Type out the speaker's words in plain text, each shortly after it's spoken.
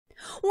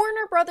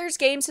Warner Brothers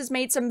Games has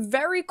made some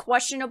very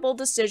questionable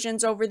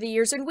decisions over the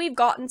years, and we've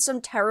gotten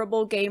some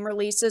terrible game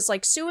releases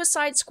like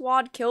Suicide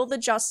Squad, Kill the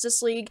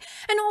Justice League,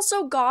 and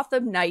also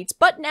Gotham Knights.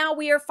 But now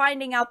we are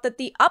finding out that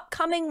the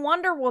upcoming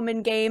Wonder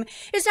Woman game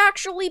is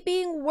actually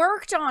being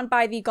worked on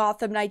by the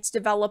Gotham Knights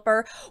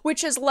developer,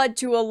 which has led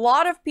to a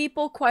lot of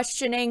people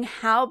questioning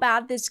how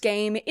bad this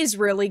game is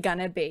really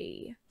gonna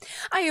be.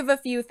 I have a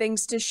few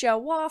things to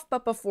show off,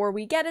 but before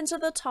we get into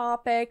the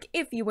topic,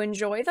 if you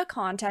enjoy the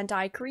content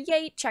I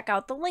create, check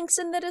out the links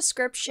in the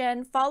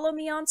description, follow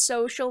me on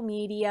social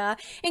media,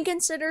 and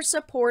consider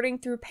supporting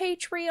through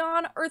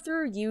Patreon or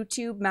through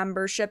YouTube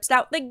memberships.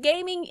 Now, the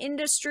gaming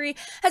industry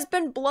has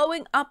been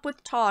blowing up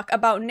with talk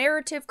about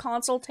narrative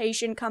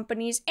consultation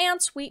companies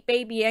and Sweet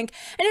Baby Inc.,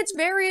 and it's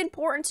very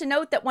important to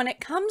note that when it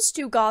comes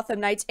to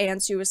Gotham Knights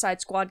and Suicide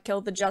Squad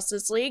Kill the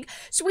Justice League,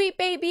 Sweet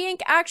Baby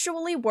Inc.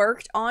 actually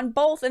worked on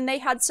both, and they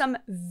had some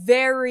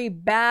very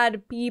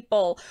bad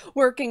people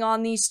working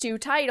on these two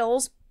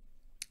titles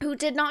who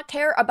did not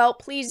care about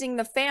pleasing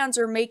the fans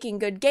or making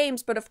good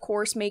games, but of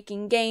course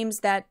making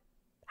games that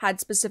had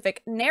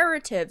specific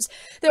narratives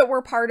that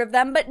were part of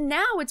them. But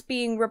now it's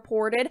being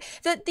reported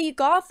that the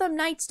Gotham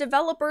Knights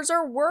developers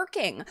are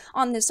working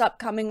on this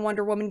upcoming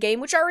Wonder Woman game,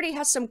 which already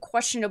has some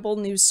questionable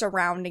news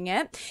surrounding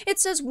it. It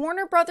says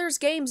Warner Brothers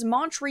Games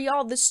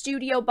Montreal, the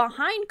studio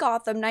behind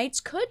Gotham Knights,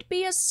 could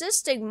be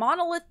assisting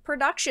Monolith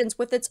Productions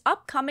with its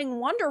upcoming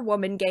Wonder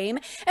Woman game,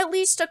 at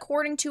least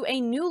according to a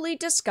newly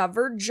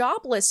discovered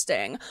job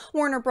listing.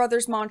 Warner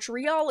Brothers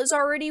Montreal is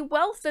already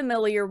well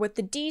familiar with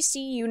the DC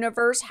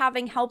universe,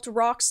 having helped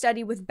Rocksteady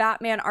with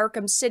Batman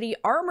Arkham City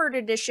Armored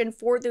Edition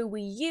for the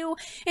Wii U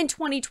in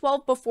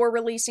 2012 before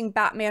releasing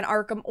Batman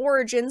Arkham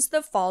Origins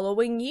the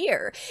following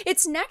year.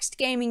 Its next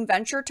gaming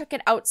venture took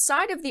it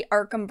outside of the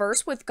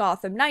Arkhamverse with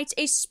Gotham Knights,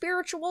 a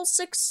spiritual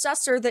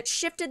successor that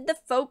shifted the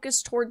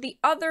focus toward the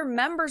other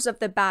members of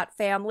the Bat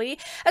family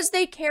as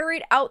they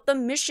carried out the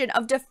mission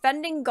of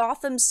defending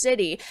Gotham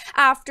City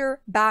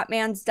after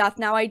Batman's death.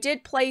 Now, I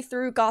did play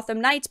through Gotham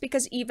Knights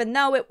because even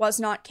though it was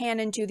not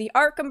canon to the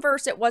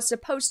Arkhamverse, it was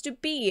supposed to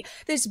be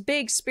this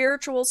big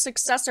spiritual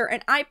successor,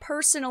 and I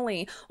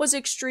personally was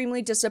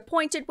extremely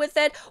disappointed with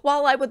it.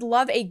 While I would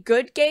love a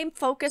good game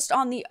focused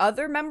on the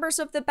other members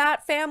of the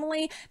Bat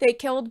family, they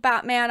killed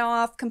Batman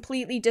off,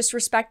 completely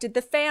disrespected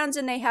the fans,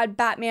 and they had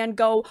Batman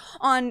go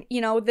on,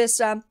 this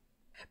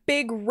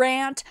big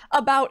rant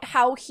about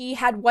how he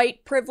had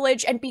white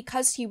privilege, and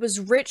because he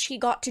was rich, he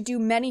got to do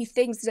many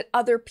things that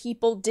other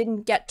people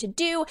didn't get to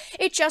do.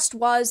 It just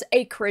was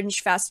a cringe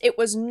fest. It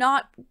was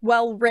not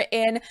well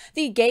written.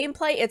 The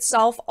gameplay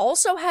itself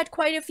also had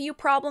quite a few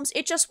problems.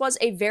 It just was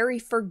a very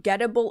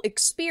forgettable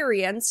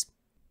experience.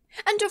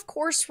 And of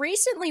course,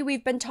 recently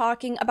we've been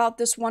talking about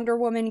this Wonder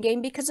Woman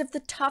game because of the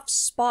tough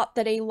spot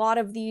that a lot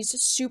of these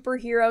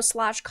superhero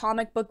slash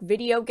comic book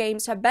video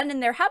games have been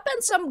in. There have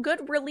been some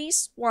good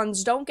release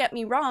ones, don't get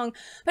me wrong,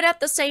 but at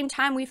the same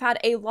time we've had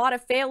a lot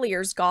of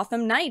failures.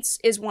 Gotham Knights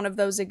is one of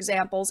those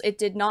examples. It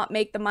did not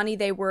make the money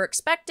they were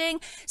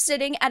expecting,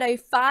 sitting at a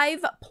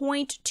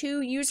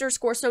 5.2 user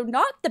score, so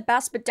not the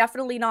best, but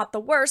definitely not the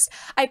worst.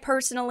 I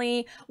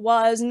personally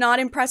was not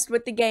impressed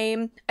with the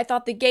game. I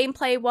thought the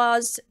gameplay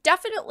was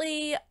definitely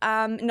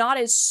not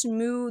as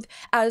smooth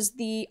as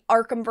the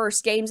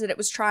Arkhamverse games that it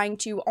was trying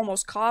to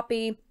almost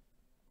copy.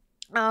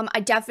 I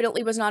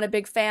definitely was not a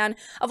big fan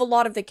of a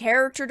lot of the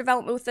character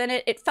development within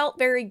it. It felt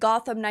very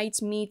Gotham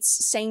Knights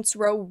meets Saints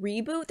Row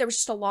reboot. There was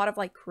just a lot of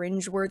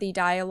cringeworthy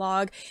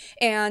dialogue.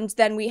 And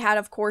then we had,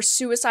 of course,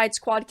 Suicide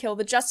Squad Kill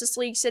the Justice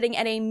League sitting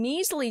at a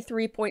measly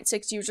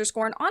 3.6 user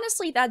score. And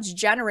honestly, that's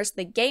generous.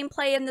 The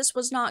gameplay in this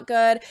was not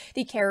good.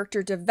 The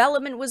character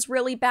development was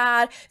really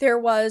bad. There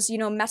was,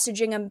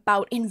 messaging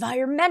about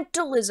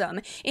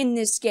environmentalism in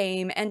this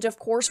game. And of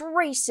course,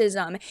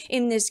 racism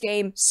in this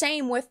game.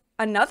 Same with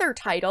another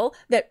title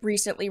that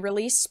recently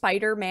released,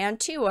 Spider-Man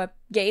 2, a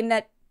game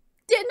that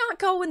did not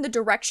go in the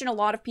direction a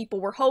lot of people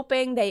were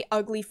hoping. They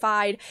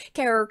uglified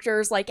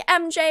characters like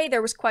MJ.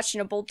 There was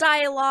questionable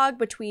dialogue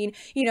between,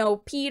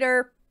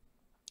 Peter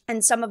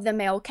and some of the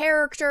male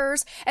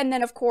characters, and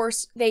then of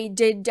course they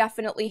did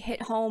definitely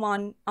hit home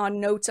on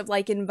notes of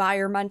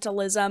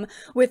environmentalism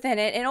within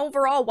it. And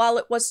overall, while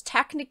it was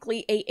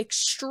technically a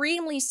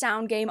extremely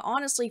sound game,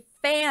 honestly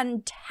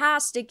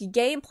fantastic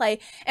gameplay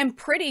and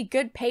pretty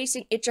good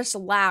pacing, it just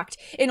lacked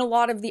in a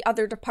lot of the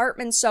other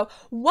departments. So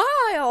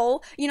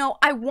while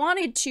I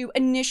wanted to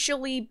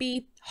initially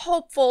be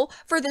hopeful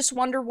for this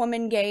Wonder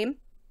Woman game,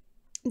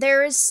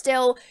 there is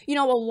still, a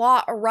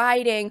lot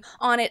riding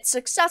on its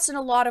success and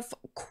a lot of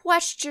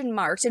question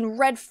marks and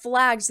red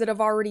flags that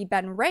have already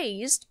been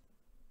raised.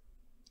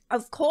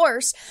 Of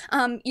course,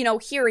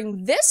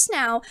 hearing this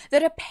now,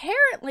 that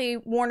apparently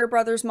Warner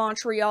Brothers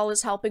Montreal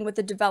is helping with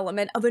the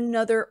development of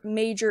another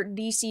major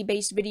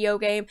DC-based video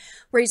game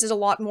raises a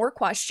lot more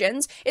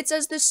questions. It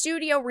says the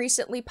studio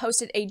recently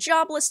posted a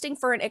job listing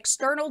for an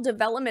external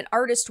development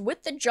artist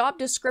with the job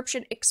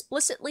description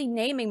explicitly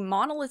naming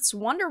Monolith's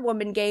Wonder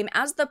Woman game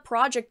as the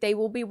project they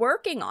will be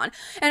working on.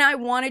 And I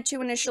wanted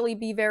to initially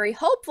be very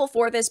hopeful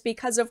for this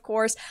because, of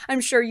course,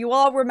 I'm sure you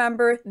all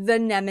remember the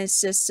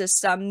Nemesis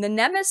system. The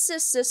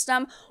Nemesis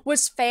system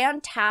was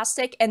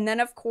fantastic, and then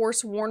of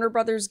course Warner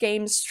Brothers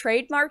Games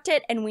trademarked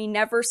it and we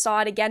never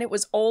saw it again. It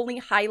was only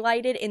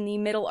highlighted in the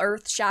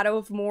Middle-earth Shadow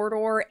of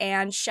Mordor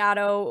and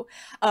Shadow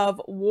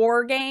of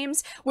War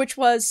games, which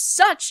was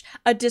such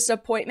a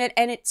disappointment,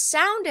 and it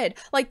sounded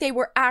like they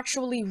were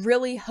actually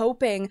really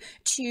hoping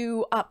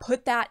to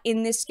put that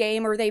in this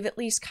game, or they've at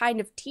least kind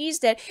of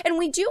teased it. And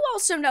we do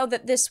also know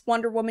that this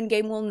Wonder Woman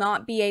game will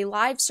not be a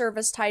live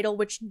service title,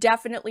 which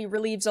definitely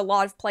relieves a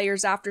lot of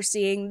players after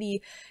seeing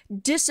the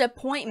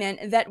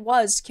disappointment that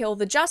was Kill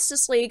the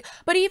Justice League.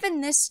 But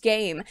even this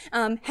game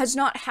has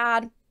not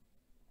had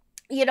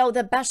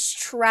the best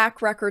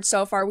track record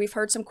so far. We've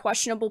heard some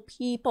questionable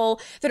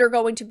people that are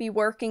going to be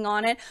working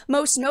on it,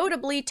 most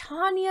notably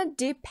Tanya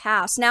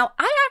DePass. Now,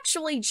 I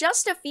actually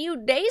just a few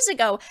days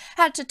ago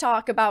had to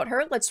talk about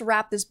her. Let's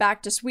wrap this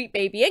back to Sweet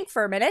Baby Inc.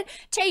 for a minute.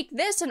 Take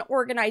This, an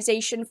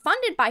organization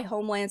funded by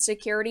Homeland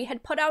Security,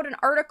 had put out an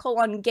article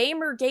on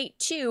Gamergate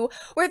 2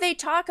 where they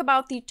talk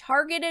about the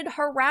targeted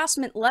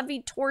harassment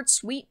levied towards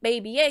Sweet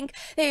Baby Inc.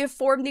 They have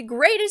formed the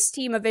greatest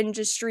team of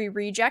industry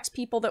rejects,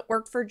 people that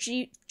work for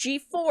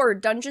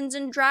G4, Dungeons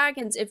and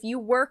Dragons. If you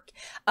work,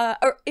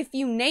 or if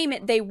you name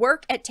it, they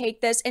work at Take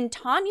This. And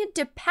Tanya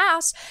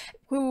DePass,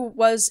 who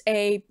was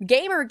a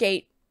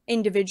Gamergate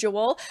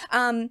individual,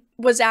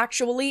 was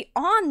actually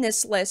on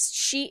this list.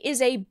 She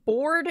is a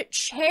board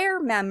chair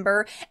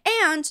member,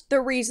 and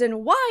the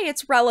reason why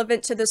it's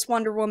relevant to this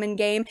Wonder Woman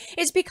game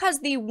is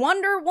because the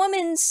Wonder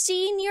Woman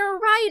senior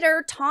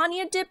writer,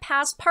 Tanya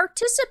DePass,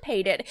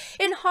 participated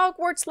in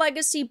Hogwarts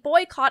Legacy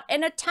boycott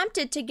and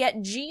attempted to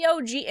get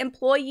GOG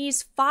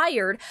employees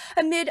fired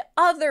amid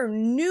other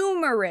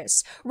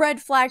numerous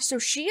red flags. So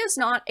she is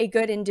not a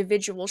good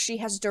individual. She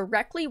has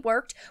directly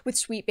worked with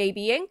Sweet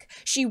Baby Inc.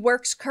 She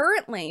works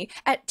currently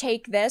at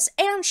Take This,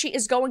 and she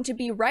is going to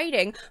be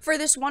writing for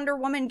this Wonder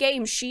Woman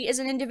game. She is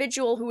an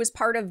individual who is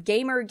part of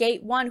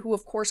Gamergate 1, who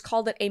of course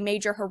called it a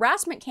major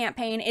harassment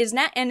campaign, is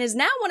now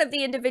one of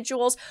the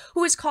individuals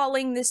who is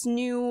calling this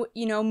new,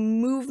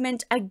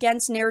 movement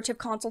against narrative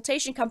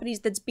consultation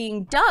companies that's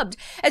being dubbed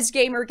as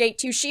Gamergate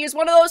 2. She is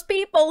one of those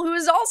people who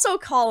is also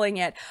calling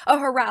it a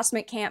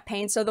harassment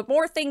campaign. So the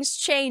more things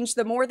change,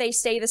 the more they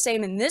stay the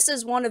same, and this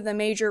is one of the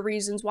major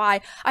reasons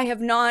why I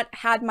have not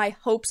had my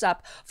hopes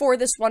up for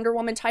this Wonder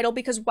Woman title,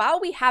 because while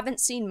we haven't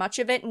seen much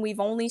of it and we've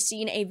only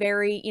seen a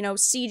very,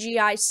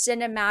 CGI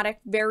cinematic,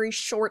 very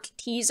short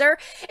teaser,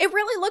 it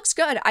really looks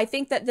good. I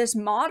think that this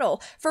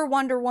model for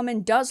Wonder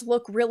Woman does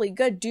look really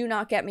good, do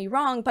not get me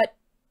wrong, but,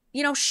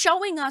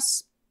 showing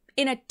us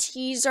in a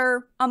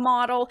teaser a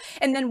model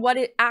and then what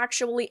it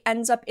actually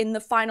ends up in the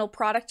final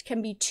product can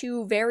be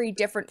two very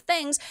different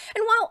things.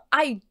 And while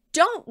I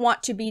don't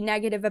want to be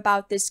negative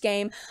about this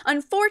game,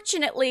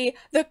 unfortunately,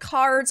 the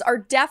cards are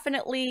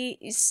definitely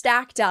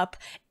stacked up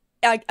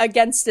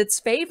against its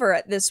favor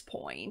at this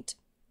point.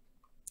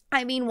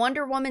 I mean,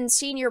 Wonder Woman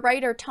senior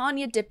writer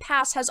Tanya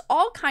DePass has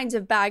all kinds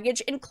of baggage,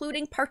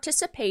 including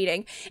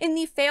participating in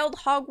the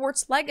failed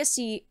Hogwarts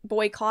Legacy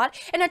boycott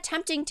and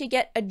attempting to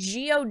get a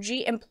GOG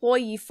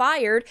employee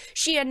fired.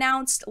 She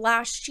announced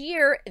last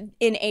year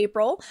in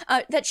April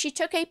that she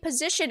took a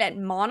position at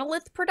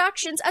Monolith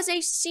Productions as a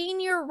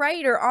senior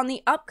writer on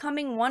the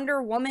upcoming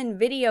Wonder Woman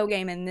video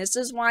game, and this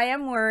is why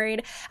I'm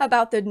worried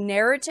about the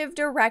narrative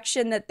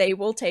direction that they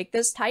will take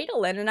this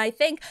title in. And I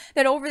think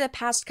that over the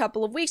past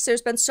couple of weeks,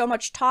 there's been so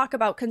much talk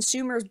about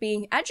consumers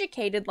being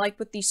educated, like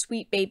with the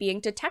Sweet Baby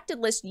Inc. Detected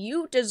list.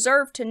 You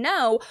deserve to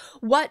know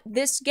what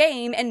this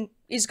game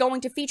is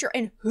going to feature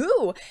and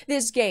who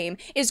this game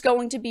is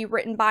going to be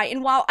written by.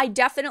 And while I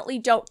definitely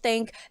don't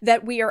think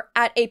that we are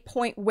at a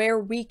point where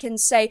we can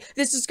say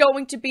this is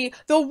going to be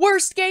the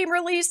worst game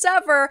release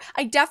ever,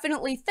 I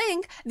definitely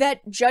think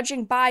that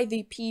judging by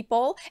the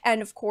people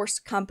and of course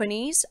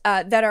companies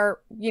that are,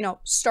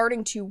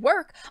 starting to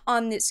work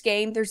on this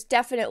game, there's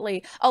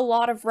definitely a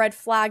lot of red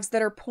flags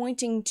that are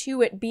pointing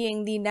to it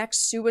being the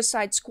next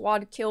Suicide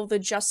Squad Kill the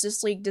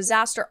Justice League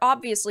disaster.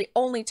 Obviously,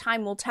 only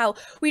time will tell.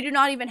 We do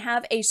not even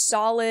have a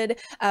solid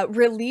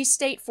release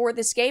date for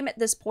this game at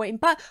this point,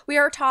 but we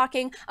are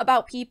talking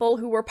about people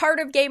who were part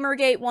of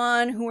Gamergate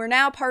 1, who are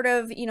now part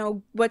of,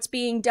 what's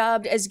being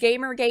dubbed as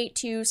Gamergate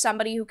 2,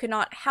 somebody who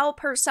cannot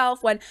help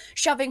herself when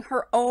shoving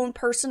her own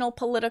personal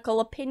political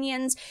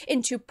opinions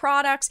into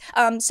products,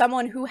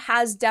 someone who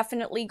has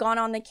definitely gone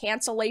on the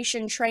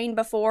cancellation train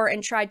before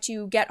and tried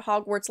to get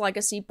Hogwarts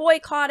Legacy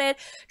boycotted,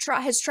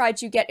 has tried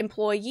to get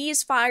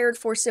employees fired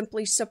for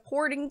simply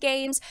supporting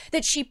games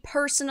that she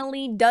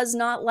personally does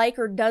not like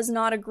or does does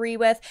not agree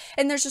with,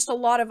 and there's just a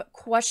lot of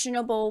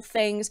questionable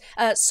things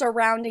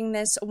surrounding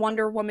this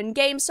Wonder Woman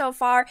game so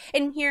far,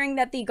 and hearing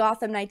that the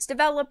Gotham Knights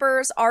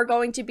developers are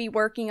going to be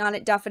working on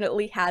it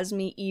definitely has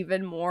me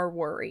even more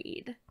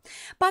worried.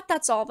 But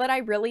that's all that I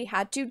really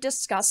had to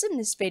discuss in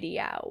this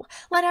video.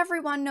 Let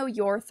everyone know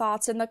your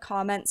thoughts in the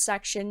comment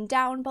section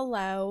down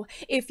below.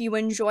 If you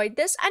enjoyed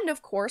this and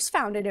of course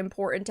found it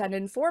important and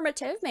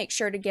informative, make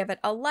sure to give it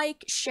a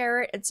like,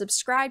 share it, and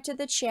subscribe to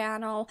the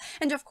channel.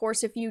 And of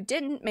course, if you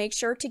didn't, make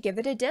sure to give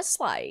it a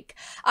dislike.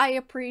 I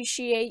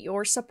appreciate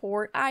your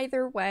support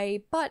either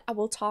way, but I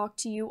will talk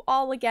to you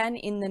all again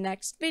in the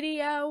next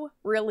video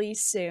really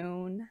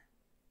soon.